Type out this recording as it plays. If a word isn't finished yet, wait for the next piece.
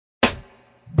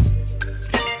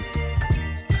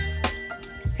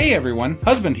Hey everyone,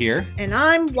 husband here. And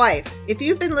I'm wife. If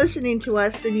you've been listening to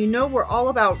us, then you know we're all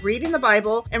about reading the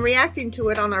Bible and reacting to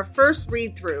it on our first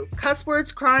read-through. Cuss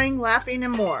words, crying, laughing,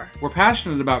 and more. We're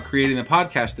passionate about creating a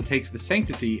podcast that takes the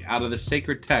sanctity out of the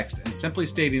sacred text and simply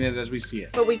stating it as we see it.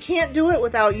 But we can't do it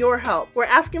without your help. We're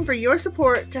asking for your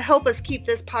support to help us keep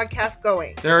this podcast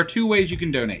going. There are two ways you can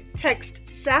donate. Text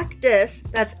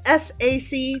SACDIS, that's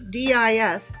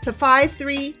SACDIS, to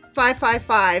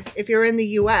 53555 if you're in the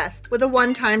U.S. with a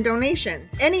one-time donation.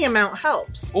 Any amount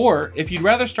helps. Or, if you'd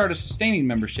rather start a sustaining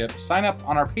membership, sign up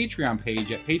on our Patreon page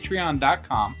at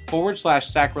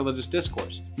patreon.com/sacrilegious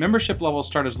discourse. Membership levels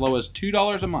start as low as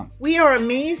 $2 a month. We are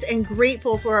amazed and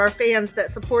grateful for our fans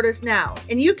that support us now,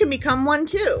 and you can become one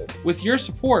too. With your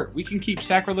support, we can keep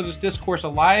Sacrilegious Discourse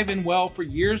alive and well for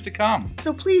years to come.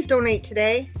 So please donate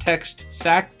today. Text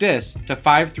SACDIS to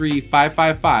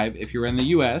 53555 if you're in the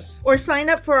U.S. Or sign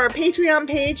up for our Patreon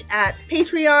page at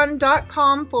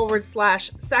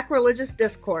patreon.com/sacrilegious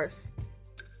discourse.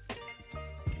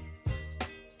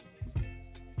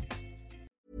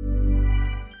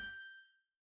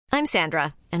 I'm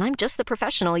Sandra, and I'm just the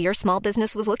professional your small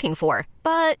business was looking for.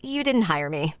 But you didn't hire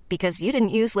me because you didn't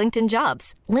use LinkedIn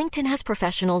Jobs. LinkedIn has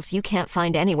professionals you can't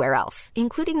find anywhere else,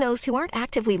 including those who aren't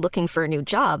actively looking for a new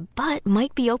job, but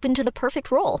might be open to the perfect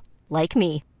role, like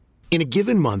me. In a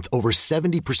given month, over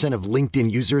 70% of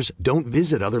LinkedIn users don't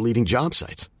visit other leading job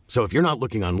sites. So if you're not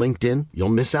looking on LinkedIn, you'll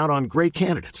miss out on great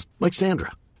candidates like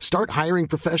Sandra. Start hiring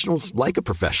professionals like a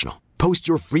professional. Post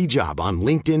your free job on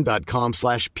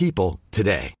linkedin.com/people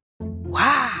today.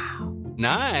 Wow.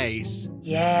 Nice.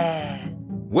 Yeah.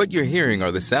 What you're hearing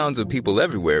are the sounds of people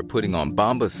everywhere putting on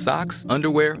Bombas socks,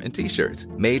 underwear, and T-shirts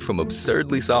made from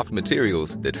absurdly soft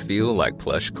materials that feel like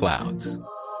plush clouds.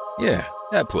 Yeah,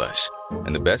 that plush.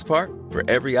 And the best part? For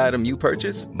every item you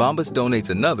purchase, Bombas donates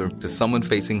another to someone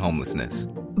facing homelessness.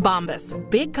 Bombas.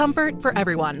 Big comfort for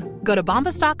everyone. Go to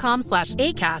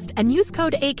bombas.com/ACAST and use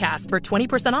code ACAST for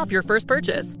 20% off your first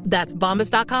purchase. That's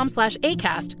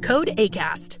bombas.com/ACAST. Code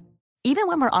ACAST. Even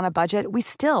when we're on a budget, we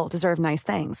still deserve nice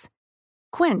things.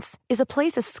 Quince is a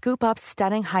place to scoop up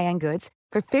stunning high-end goods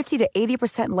for 50 to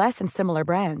 80% less than similar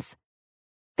brands.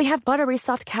 They have buttery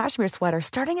soft cashmere sweaters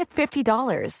starting at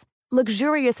 $50,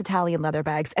 luxurious Italian leather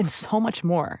bags, and so much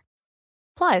more.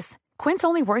 Plus, Quince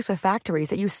only works with factories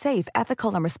that use safe,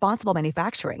 ethical, and responsible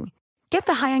manufacturing. Get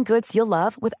the high-end goods you'll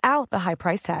love without the high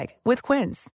price tag with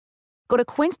Quince. Go to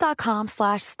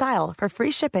quince.com/style for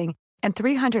free shipping and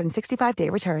 365-day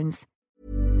returns.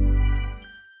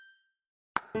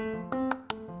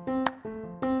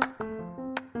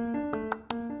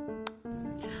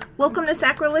 Welcome to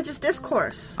Sacrilegious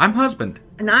Discourse. I'm husband.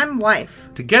 And I'm wife.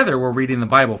 Together, we're reading the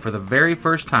Bible for the very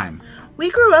first time. We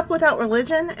grew up without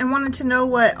religion and wanted to know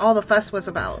what all the fuss was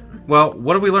about. Well,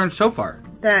 what have we learned so far?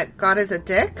 That God is a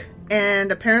dick,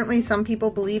 and apparently some people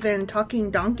believe in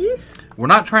talking donkeys? We're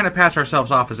not trying to pass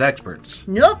ourselves off as experts.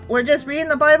 Nope, we're just reading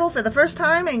the Bible for the first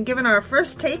time and giving our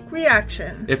first take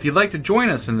reaction. If you'd like to join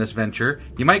us in this venture,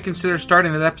 you might consider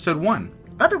starting at episode 1.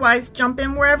 Otherwise, jump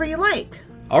in wherever you like.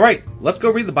 All right, let's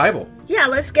go read the Bible. Yeah,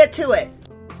 let's get to it.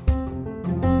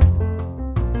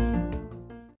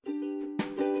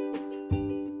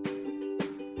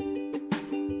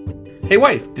 Hey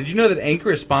wife, did you know that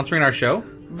Anchor is sponsoring our show?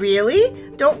 Really?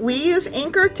 Don't we use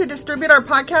Anchor to distribute our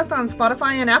podcast on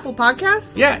Spotify and Apple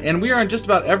Podcasts? Yeah, and we are on just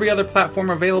about every other platform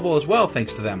available as well,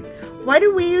 thanks to them. Why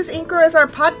do we use Anchor as our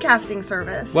podcasting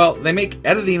service? Well, they make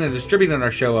editing and distributing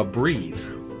our show a breeze.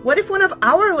 What if one of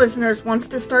our listeners wants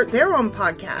to start their own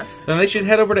podcast? Then they should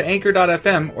head over to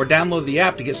anchor.fm or download the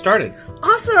app to get started.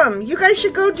 Awesome! You guys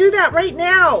should go do that right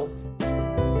now!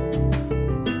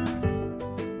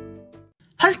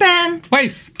 Husband!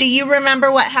 Wife! Do you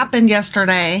remember what happened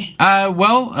yesterday?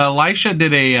 Well, Elisha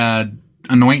did a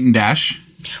anoint and dash.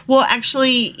 Well,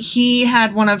 actually, he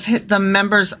had one of the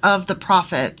members of the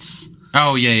prophets.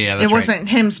 Oh, yeah, that's right. It wasn't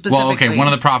him specifically. Well, okay, one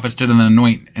of the prophets did an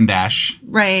anoint and dash.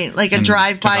 Right, like a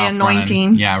drive-by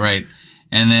anointing. Yeah, right.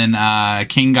 And then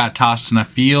King got tossed in a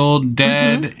field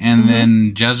dead, and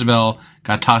then Jezebel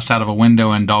got tossed out of a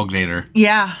window and dogs ate her.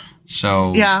 Yeah.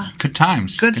 So, good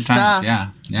times. Good stuff. Times. Yeah.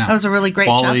 That was a really great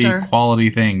chapter. Quality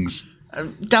things.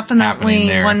 Definitely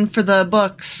one for the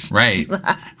books. Right.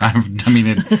 I mean,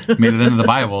 it made it into the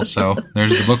Bible, so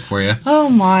there's the book for you. Oh,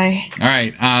 my. All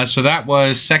right. So that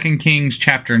was 2 Kings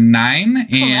chapter 9,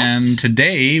 correct. And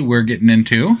today we're getting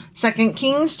into 2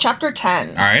 Kings chapter 10.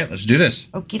 All right, let's do this.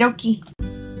 Okie dokie.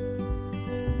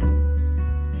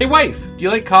 Hey, wife, do you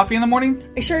like coffee in the morning?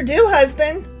 I sure do,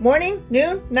 husband. Morning,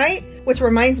 noon, night. Which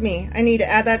reminds me, I need to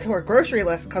add that to our grocery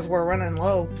list because we're running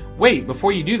low. Wait,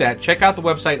 before you do that, check out the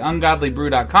website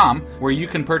ungodlybrew.com where you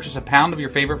can purchase a pound of your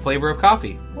favorite flavor of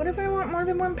coffee. What if I want more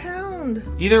than 1 pound?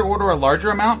 Either order a larger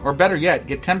amount, or better yet,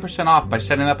 get 10% off by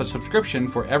setting up a subscription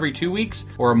for every 2 weeks,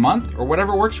 or a month, or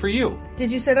whatever works for you.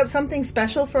 Did you set up something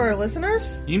special for our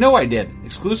listeners? You know I did.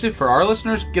 Exclusive for our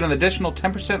listeners, get an additional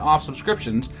 10% off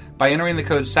subscriptions by entering the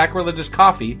code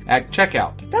SACRILEGIOUSCOFFEE at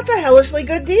checkout. That's a hellishly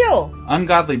good deal.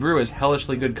 Ungodly Brew is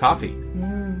hellishly good coffee.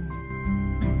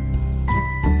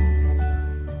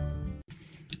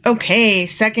 Okay,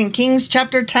 2 Kings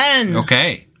chapter 10.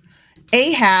 Okay.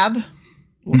 Ahab.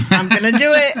 I'm going to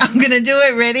do it. I'm going to do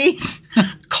it. Ready?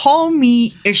 Call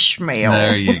me Ishmael.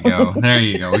 There you go. There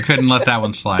you go. We couldn't let that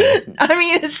one slide. I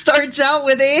mean, it starts out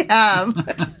with Ahab.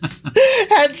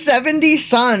 Had 70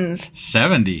 sons.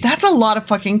 70. That's a lot of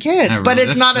fucking kids. Yeah, but really.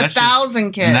 it's not That's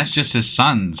 1,000 kids. And that's just his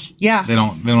sons. Yeah. They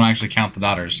don't actually count the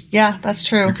daughters. Yeah, that's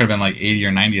true. There could have been like 80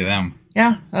 or 90 of them.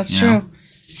 Yeah, that's You true. know?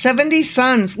 70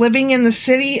 sons living in the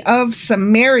city of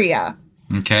Samaria.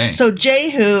 Okay. So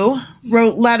Jehu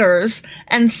wrote letters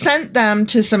and sent them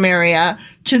to Samaria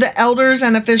to the elders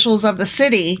and officials of the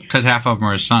city Because half of them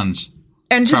are his sons.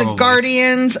 and to the Probably.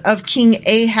 guardians of King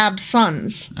Ahab's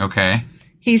sons. Okay.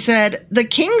 He said, the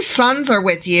king's sons are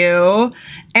with you,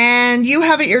 and you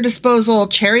have at your disposal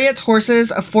chariots,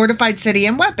 horses, a fortified city,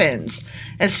 and weapons.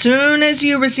 As soon as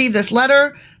you receive this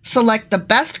letter, select the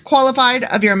best qualified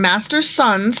of your master's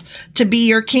sons to be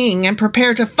your king and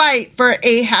prepare to fight for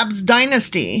Ahab's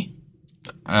dynasty.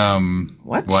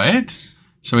 What? What?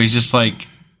 So he's just like,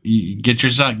 get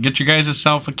your guys'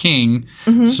 self a king,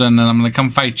 so then I'm going to come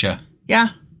fight you. Yeah,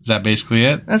 Is that basically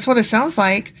it? that's what it sounds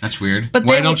like. That's weird. But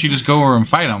Why they- don't you just go over and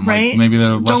fight them? Right? Like, maybe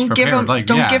they're less Don't prepared. give him, like,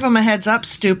 don't yeah. give him a heads up, I guess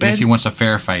stupid. he wants a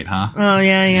fair fight, huh? Oh,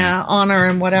 yeah. Honor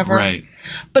and whatever. Right.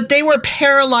 But they were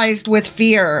paralyzed with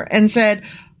fear and said,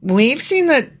 we've seen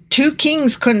that 2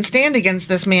 kings couldn't stand against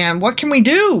this man. What can we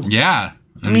do? Yeah.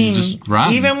 I mean, just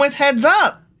run. even with heads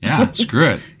up. Yeah, screw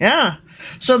it. Yeah.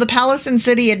 So the palace and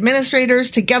city administrators,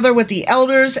 together with the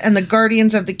elders and the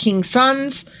guardians of the king's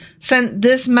sons, sent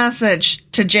this message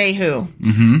to Jehu.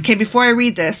 Mm-hmm. Okay, before I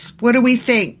read this, what do we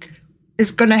think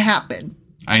is going to happen?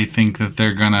 I think that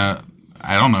they're gonna.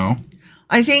 I don't know.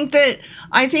 I think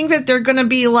that they're going to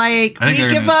be like, I think we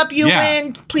they're give gonna- up, you yeah,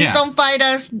 win, please yeah. don't fight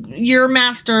us, you're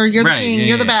master, you're the Right, king, yeah,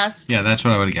 you're yeah, the best. Yeah, that's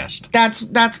what I would have guessed.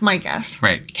 That's my guess.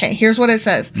 Right. Okay, here's what it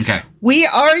says. Okay. We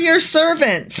are your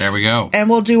servants. There we go. And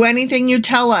we'll do anything you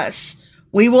tell us.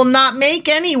 We will not make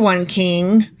anyone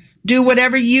king. Do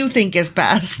whatever you think is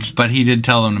best. But he did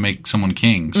tell them to make someone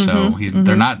king, so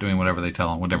they're not doing whatever he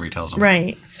tells them.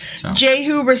 Right. So.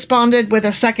 Jehu responded with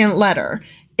a second letter.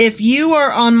 If you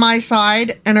are on my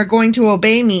side and are going to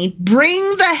obey me,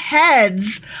 bring the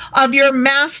heads of your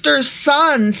master's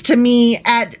sons to me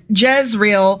at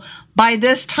Jezreel by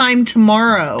this time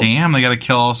tomorrow. Damn, they got to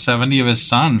kill all 70 of his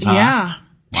sons, huh? Yeah.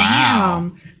 Wow.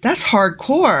 Damn. That's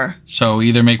hardcore. So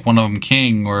either make one of them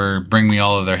king or bring me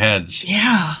all of their heads.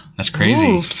 Yeah. That's crazy.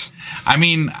 Oof. I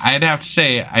mean, I'd have to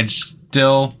say, I'd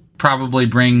still probably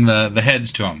bring the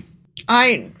heads to them.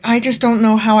 I just don't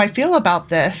know how I feel about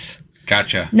this.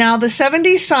 Gotcha. Now, the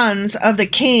 70 sons of the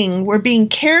king were being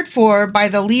cared for by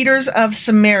the leaders of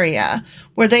Samaria,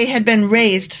 where they had been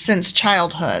raised since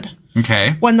childhood.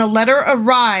 Okay. When the letter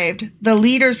arrived, the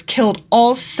leaders killed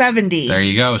all 70 There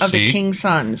you go, of see? the king's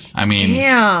sons. I mean-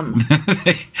 damn.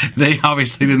 they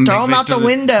obviously didn't Throw think them they out the should've-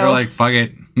 window. They're like, fuck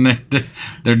it.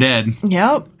 They're dead.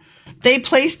 Yep. They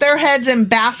placed their heads in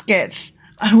baskets.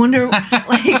 I wonder,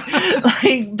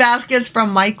 like baskets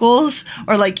from Michael's,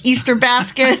 or like Easter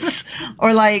baskets,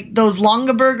 or like those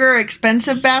Longaberger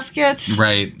expensive baskets.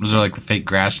 Right. Was there like the fake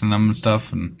grass in them and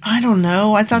stuff? And I don't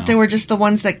know. I thought they were just the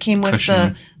ones that came with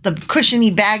Cushion. the cushiony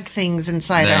bag things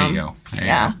inside There them. you go. There you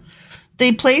yeah. go.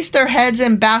 They placed their heads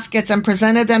in baskets and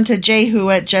presented them to Jehu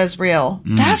at Jezreel.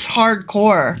 That's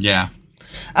hardcore. Yeah.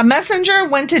 A messenger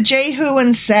went to Jehu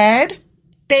and said,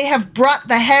 they have brought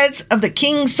the heads of the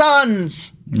king's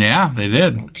sons. Yeah, they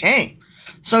did. Okay.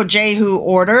 So Jehu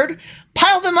ordered,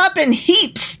 pile them up in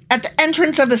heaps at the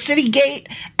entrance of the city gate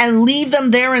and leave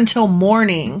them there until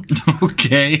morning.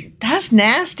 Okay. That's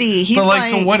nasty. He's But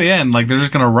like, to what end? Like, they're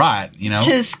just going to rot, you know?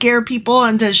 to scare people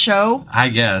and to show I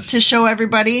guess.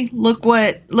 everybody, look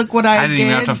what I didn't did.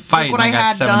 even have to fight Look what and I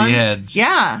got 70 heads.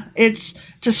 Yeah, it's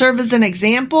to serve as an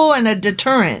example and a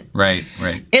deterrent. Right.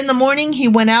 In the morning, he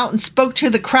went out and spoke to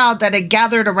the crowd that had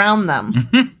gathered around them.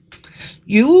 Mm-hmm.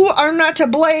 You are not to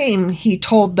blame, he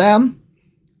told them.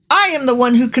 I am the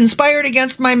one who conspired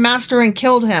against my master and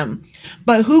killed him.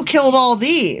 But who killed all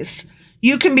these?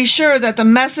 You can be sure that the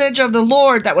message of the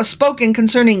Lord that was spoken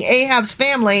concerning Ahab's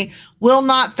family will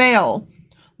not fail.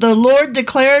 The Lord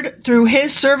declared through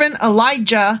his servant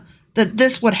Elijah that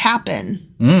this would happen.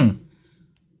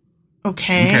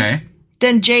 Okay.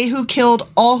 Then Jehu killed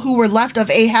all who were left of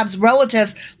Ahab's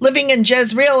relatives living in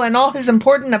Jezreel and all his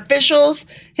important officials,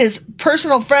 his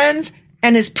personal friends,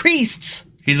 and his priests.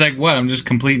 He's like, what? I'm just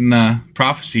completing the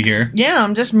prophecy here. Yeah,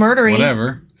 I'm just murdering.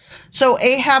 Whatever. So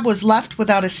Ahab was left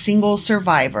without a single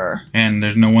survivor. And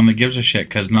there's no one that gives a shit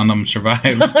because none of them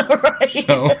survived. Right.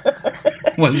 So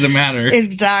what does it matter?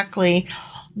 Exactly.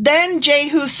 Then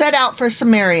Jehu set out for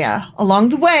Samaria. Along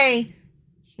the way,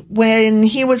 when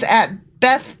he was at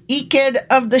Beth Eked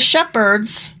of the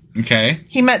shepherds, Okay.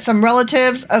 he met some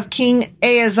relatives of King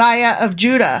Ahaziah of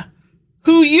Judah.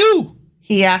 Who you?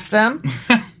 He asked them.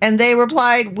 And they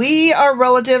replied, we are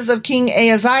relatives of King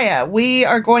Ahaziah. We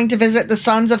are going to visit the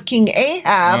sons of King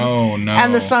Ahab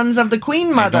and the sons of the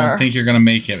queen mother. I don't think you're going to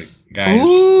make it, guys.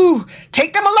 Ooh,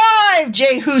 take them alive,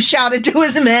 Jehu shouted to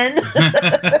his men.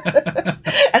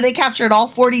 And they captured all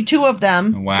 42 of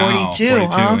them. Wow. 42,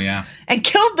 huh? Yeah. And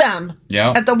killed them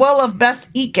Yep. at the well of Beth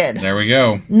Eked. There we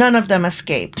go. None of them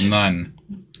escaped. None.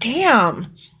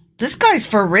 Damn. This guy's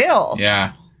for real.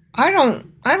 Yeah. I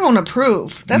don't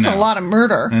approve. That's a No. lot of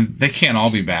murder. And they can't all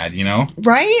be bad, you know?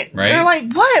 Right? Right. They're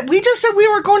like, what? We just said we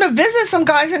were going to visit some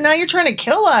guys and now you're trying to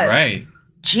kill us. Right.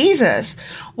 Jesus.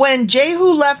 When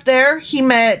Jehu left there, he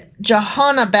met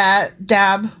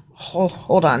Jehonadab,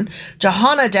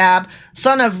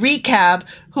 son of Rechab,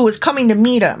 who was coming to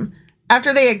meet him.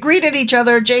 After they had greeted each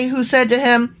other, Jehu said to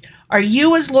him, are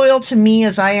you as loyal to me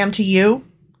as I am to you?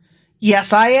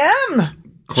 Yes, I am.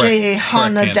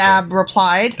 Jehonadab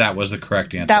replied. That was the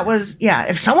correct answer. That was, yeah.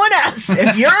 If someone asks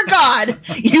if you're a god,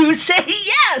 you say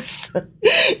yes.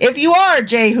 If you are,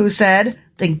 Jehu said,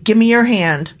 then give me your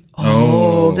hand.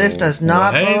 Oh, this does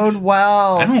not bode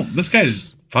well. This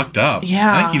guy's fucked up.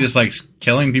 Yeah. I think he just likes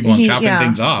killing people and chopping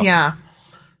things off. Yeah.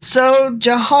 So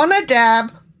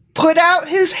Jehonadab put out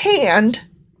his hand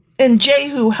and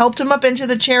Jehu helped him up into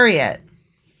the chariot.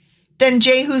 Then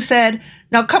Jehu said,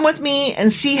 now come with me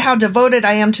and see how devoted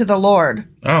I am to the Lord.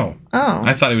 Oh.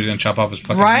 I thought he was going to chop off his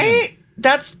fucking hand. Right?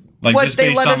 That's Like, what just they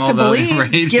based led on us all to the- believe.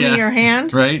 right, Give yeah. me your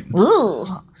hand. Right. Ooh.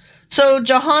 So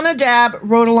Jehonadab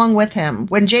rode along with him.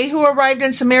 When Jehu arrived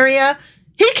in Samaria,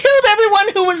 he killed everyone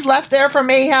who was left there from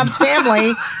Ahab's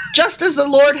family, just as the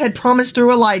Lord had promised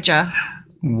through Elijah.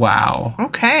 Wow.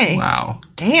 Okay. Wow.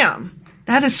 Damn.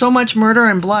 That is so much murder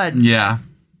and blood. Yeah.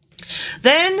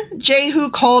 Then Jehu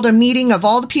called a meeting of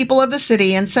all the people of the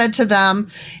city and said to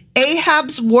them,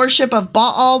 Ahab's worship of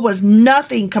Baal was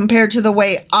nothing compared to the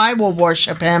way I will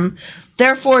worship him.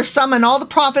 Therefore summon all the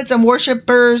prophets and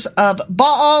worshippers of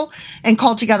Baal and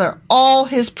call together all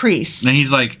his priests. And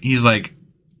he's like,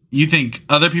 you think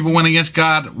other people went against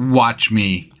God? Watch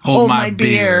me. Hold my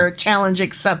beer. Challenge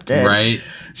accepted. Right.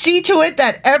 See to it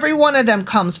that every one of them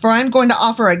comes, for I'm going to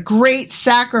offer a great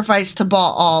sacrifice to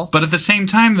Baal. But at the same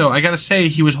time, though, I got to say,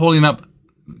 he was holding up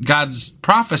God's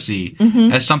prophecy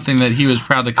as something that he was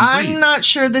proud to complete. I'm not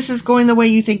sure this is going the way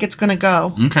you think it's going to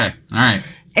go. Okay. All right.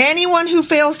 Anyone who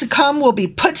fails to come will be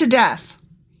put to death.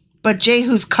 But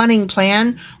Jehu's cunning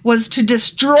plan was to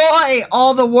destroy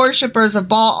all the worshippers of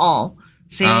Baal.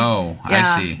 See? Oh,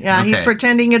 yeah, I see. Yeah, Okay. he's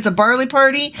pretending it's a barley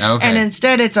party, Okay. and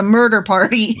instead it's a murder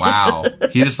party. Wow.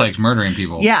 He just likes murdering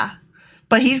people. Yeah.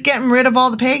 But he's getting rid of all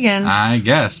the pagans. I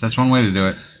guess. That's one way to do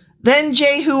it. Then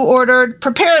Jehu ordered,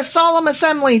 prepare a solemn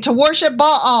assembly to worship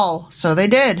Baal. So they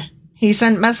did. He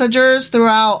sent messengers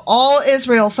throughout all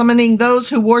Israel summoning those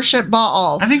who worship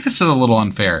Baal. I think this is a little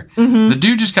unfair. The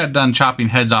dude just got done chopping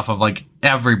heads off of like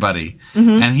everybody,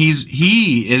 and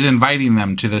he is inviting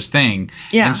them to this thing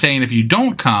and saying, if you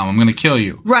don't come, I'm going to kill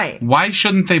you. Right. Why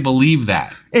shouldn't they believe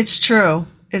that? It's true.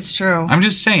 It's true. I'm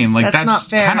just saying, like, That's not that's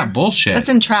fair. kind of bullshit. That's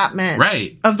entrapment.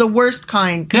 Right. Of the worst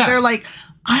kind. Because Yeah. they're like,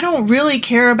 I don't really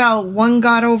care about one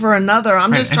god over another.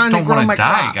 I'm Right, just I trying don't to grow wanna my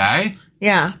die, crops. guy.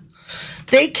 Yeah.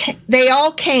 They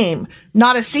all came.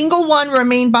 Not a single one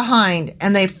remained behind.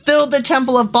 And they filled the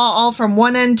temple of Baal from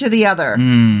one end to the other.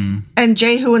 And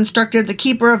Jehu instructed the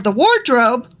keeper of the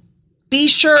wardrobe, be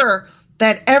sure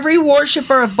that every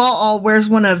worshiper of Baal wears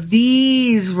one of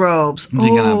these robes. Is he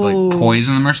going to like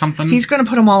poison them or something? He's going to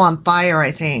put them all on fire,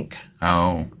 I think.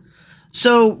 Oh.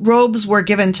 So robes were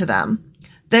given to them.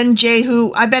 Then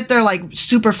Jehu, I bet they're like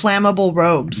super flammable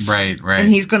robes. Right. And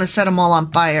he's going to set them all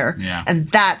on fire. Yeah. And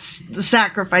that's the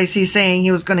sacrifice he's saying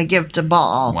he was going to give to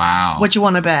Baal. Wow. What you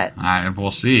want to bet?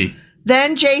 We'll see.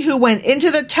 Then Jehu went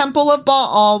into the temple of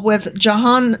Baal with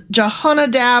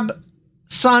Jehonadab,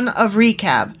 son of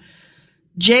Rechab.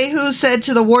 Jehu said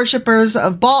to the worshippers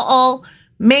of Baal,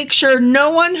 make sure no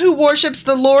one who worships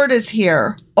the Lord is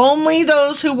here. only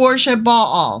those who worship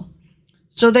Baal.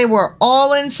 So they were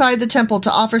all inside the temple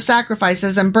to offer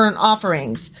sacrifices and burnt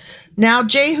offerings. Now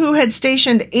Jehu had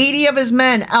stationed 80 of his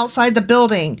men outside the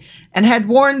building and had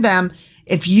warned them,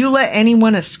 if you let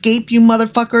anyone escape, you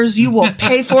motherfuckers, you will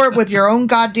pay for it with your own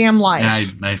goddamn life.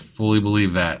 Yeah, I fully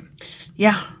believe that.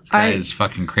 Yeah. This guy is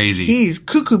fucking crazy. He's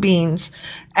cuckoo beans.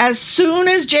 As soon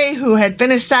as Jehu had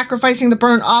finished sacrificing the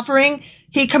burnt offering,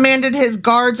 he commanded his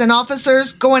guards and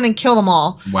officers, go in and kill them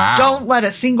all. Wow. Don't let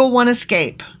a single one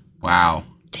escape. Wow.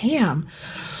 Damn.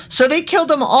 So they killed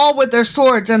them all with their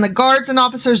swords, and the guards and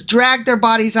officers dragged their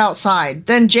bodies outside.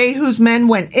 Then Jehu's men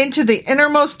went into the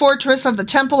innermost fortress of the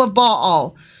temple of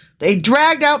Baal. They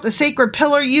dragged out the sacred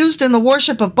pillar used in the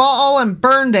worship of Baal and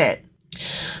burned it.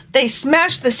 They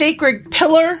smashed the sacred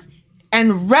pillar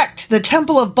and wrecked the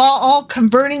temple of Baal,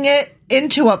 converting it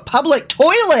into a public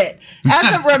toilet,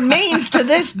 as it remains to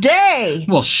this day.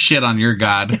 Well, shit on your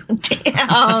God.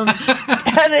 Damn.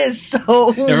 That is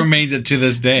so... It remains it to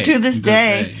this day. To this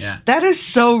day. Yeah. That is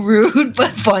so rude,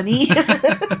 but funny.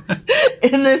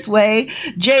 In this way,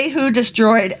 Jehu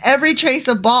destroyed every trace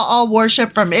of Baal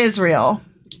worship from Israel.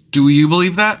 Do you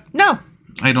believe that? No.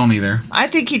 I don't either. I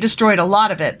think he destroyed a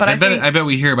lot of it, but I bet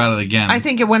we hear about it again. I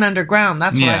think it went underground.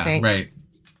 That's what I think. Right.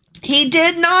 He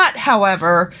did not,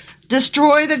 however,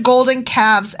 destroy the golden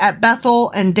calves at Bethel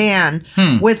and Dan,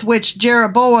 with which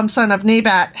Jeroboam, son of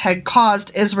Nebat, had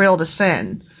caused Israel to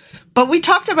sin. But we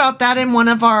talked about that in one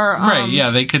of our... right, yeah,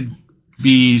 they could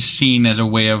be seen as a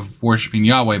way of worshiping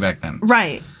Yahweh back then.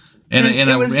 Right. In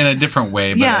a different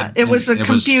way. But yeah, it was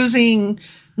confusing...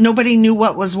 Nobody knew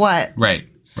what was what. Right.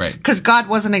 Because God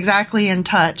wasn't exactly in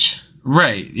touch.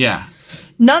 Right, yeah.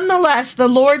 Nonetheless, the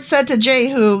Lord said to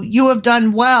Jehu, you have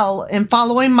done well in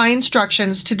following my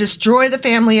instructions to destroy the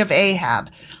family of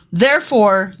Ahab.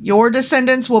 Therefore, your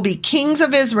descendants will be kings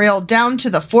of Israel down to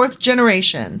the 4th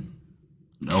generation.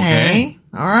 Okay.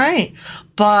 All right.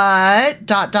 But, ...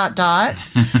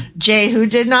 Jehu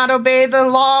did not obey the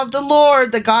law of the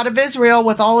Lord, the God of Israel,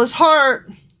 with all his heart.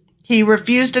 He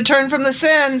refused to turn from the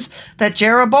sins that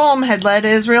Jeroboam had led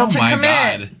Israel to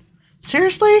commit. God.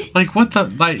 Seriously? Like, what the...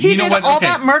 Like, he did all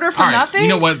that murder for nothing? You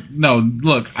know what? No,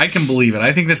 look, I can believe it.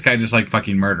 I think this guy just like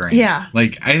fucking murdering. Yeah.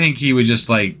 Like, I think he was just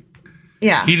like...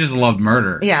 Yeah. He just loved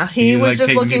murder. Yeah, he was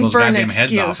just looking for an excuse.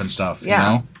 Heads off and stuff, yeah.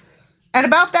 You know? At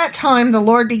about that time, the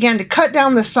Lord began to cut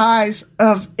down the size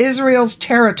of Israel's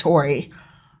territory.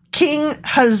 King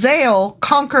Hazael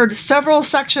conquered several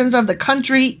sections of the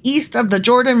country east of the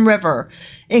Jordan River,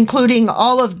 including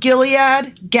all of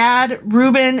Gilead, Gad,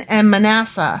 Reuben, and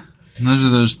Manasseh. And those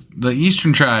are the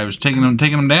eastern tribes taking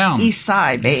them down. East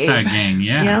side, babe. East side gang,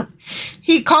 yeah. Yep.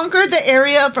 He conquered the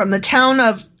area from the town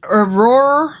of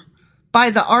Aroer by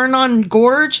the Arnon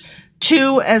Gorge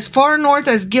to as far north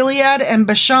as Gilead and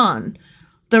Bashan.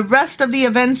 The rest of the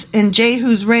events in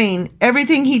Jehu's reign,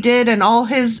 everything he did and all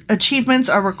his achievements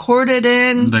are recorded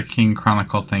in... The King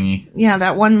Chronicle thingy. Yeah,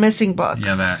 that one missing book.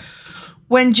 Yeah, that.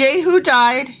 When Jehu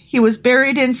died, he was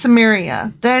buried in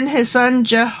Samaria. Then his son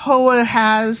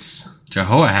Jehoahaz...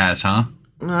 Jehoahaz, huh?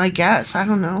 I guess. I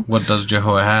don't know. What does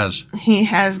Jehoahaz? He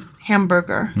has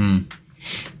hamburger.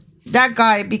 That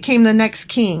guy became the next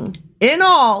king. In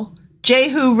all...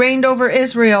 Jehu reigned over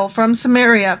Israel from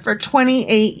Samaria for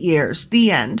 28 years.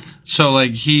 The end. So,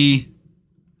 like, he,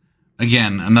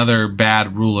 again, another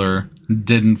bad ruler,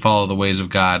 didn't follow the ways of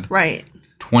God. Right.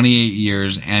 28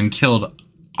 years and killed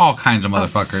all kinds of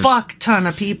motherfuckers. A fuck ton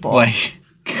of people. Like,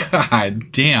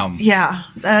 god damn. Yeah.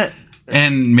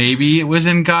 And maybe it was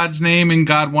in God's name and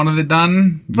God wanted it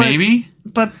done. Maybe.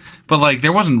 But, like,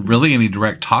 there wasn't really any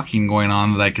direct talking going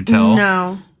on that I could tell.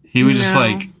 No. He was just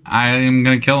like, I am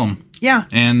going to kill him. Yeah.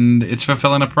 And it's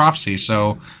fulfilling a prophecy,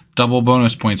 so double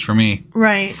bonus points for me.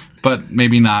 Right. But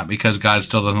maybe not, because God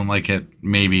still doesn't like it,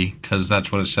 maybe, because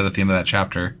that's what it said at the end of that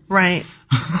chapter. Right.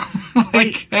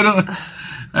 Like, I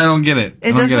don't get it.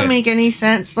 It doesn't make any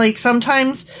sense. Like,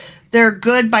 sometimes they're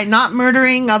good by not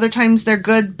murdering, other times they're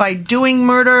good by doing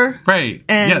murder. Right.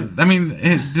 And yeah, I mean,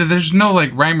 there's no,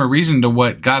 like, rhyme or reason to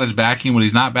what God is backing, what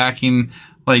he's not backing.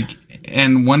 Like,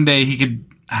 and one day he could...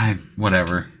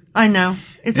 whatever. I know.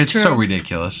 It's true. So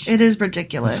ridiculous. It is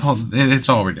ridiculous. It's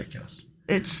all ridiculous.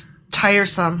 It's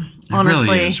tiresome, honestly.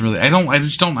 It really is. Really, I don't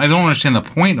understand the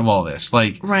point of all this.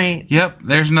 Like, right. Yep,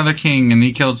 there's another king, and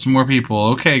he killed some more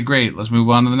people. Okay, great. Let's move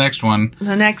on to the next one.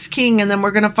 The next king, and then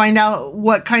we're gonna find out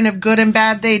what kind of good and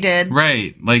bad they did.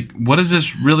 Right. Like, what does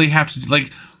this really have to?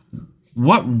 Like,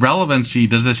 what relevancy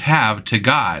does this have to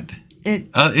God?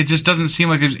 It just doesn't seem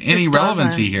like there's any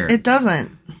relevancy here. It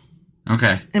doesn't.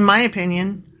 Okay. In my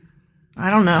opinion. I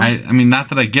don't know. I mean, not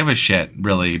that I give a shit,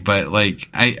 really, but like,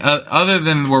 other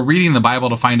than we're reading the Bible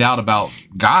to find out about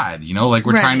God, you know, like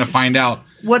we're trying to find out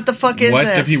what the fuck is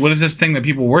this? What is this thing that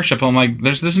people worship? I'm like,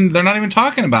 there's this, they're not even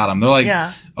talking about him. They're like,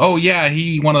 oh yeah,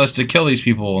 he wanted us to kill these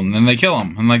people, and then they kill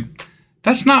him. I'm like,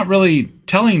 that's not really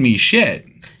telling me shit.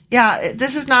 Yeah,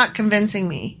 this is not convincing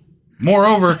me.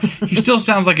 Moreover, he still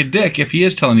sounds like a dick if he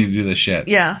is telling you to do this shit.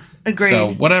 Yeah, agreed.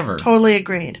 So whatever. Totally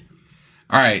agreed.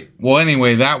 All right. Well,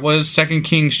 anyway, that was 2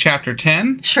 Kings chapter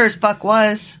 10. Sure as fuck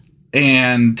was.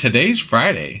 And today's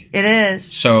Friday. It is.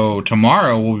 So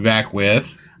tomorrow we'll be back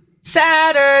with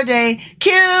Saturday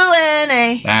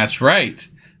Q&A. That's right.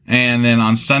 And then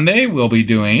on Sunday we'll be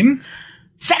doing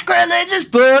Sacrilegious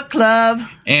Book Club.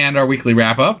 And our weekly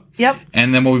wrap up. Yep.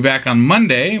 And then we'll be back on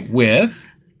Monday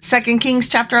with 2 Kings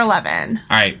chapter 11. All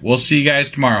right. We'll see you guys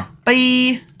tomorrow.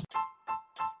 Bye.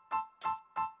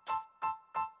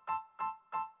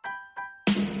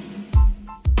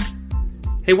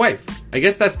 Hey, wife, I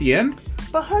guess that's the end?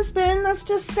 But husband, that's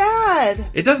just sad.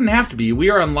 It doesn't have to be. We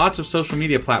are on lots of social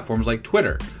media platforms like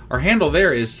Twitter. Our handle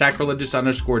there is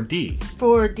sacrilegious_D.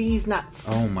 For D's nuts.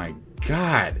 Oh my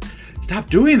God. Stop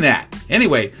doing that.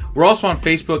 Anyway, we're also on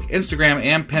Facebook, Instagram,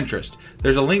 and Pinterest.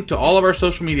 There's a link to all of our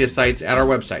social media sites at our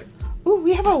website. Ooh,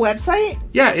 we have a website?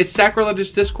 Yeah, it's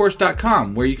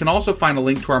sacrilegiousdiscourse.com, where you can also find a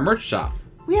link to our merch shop.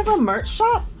 We have a merch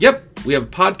shop? Yep, we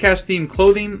have podcast-themed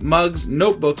clothing, mugs,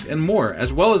 notebooks, and more,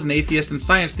 as well as an atheist and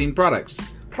science-themed products.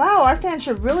 Wow, our fans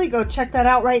should really go check that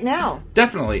out right now.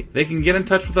 Definitely. They can get in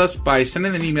touch with us by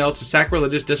sending an email to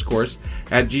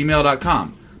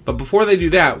sacrilegiousdiscourse@gmail.com. But before they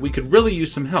do that, we could really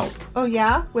use some help. Oh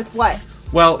yeah? With what?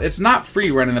 Well, it's not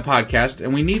free running the podcast,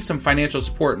 and we need some financial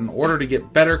support in order to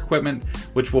get better equipment,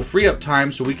 which will free up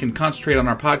time so we can concentrate on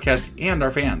our podcast and our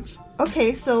fans.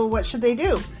 Okay, so what should they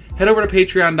do? Head over to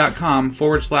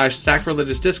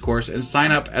patreon.com/sacrilegiousdiscourse and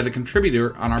sign up as a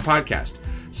contributor on our podcast.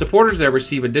 Supporters there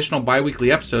receive additional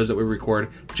bi-weekly episodes that we record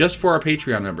just for our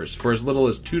Patreon members for as little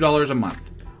as $2 a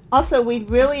month. Also, we'd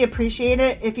really appreciate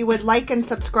it if you would like and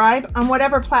subscribe on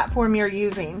whatever platform you're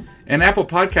using. And Apple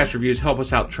Podcast reviews help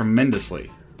us out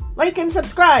tremendously. Like and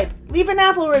subscribe. Leave an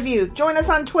Apple review. Join us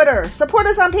on Twitter. Support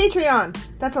us on Patreon.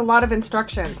 That's a lot of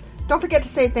instructions. Don't forget to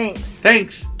say thanks.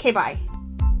 Thanks. Okay, bye.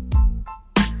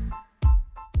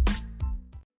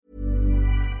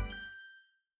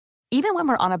 Even when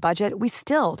we're on a budget, we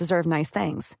still deserve nice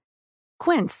things.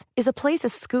 Quince is a place to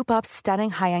scoop up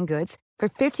stunning high-end goods for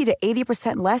 50 to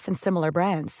 80% less than similar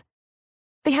brands.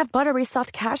 They have buttery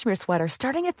soft cashmere sweaters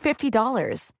starting at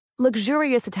 $50,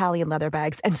 luxurious Italian leather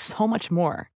bags, and so much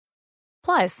more.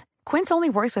 Plus, Quince only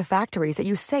works with factories that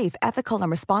use safe, ethical, and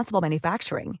responsible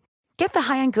manufacturing. Get the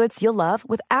high-end goods you'll love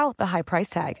without the high price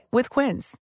tag with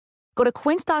Quince. Go to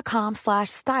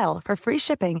quince.com/style for free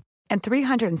shipping and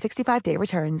 365-day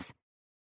returns.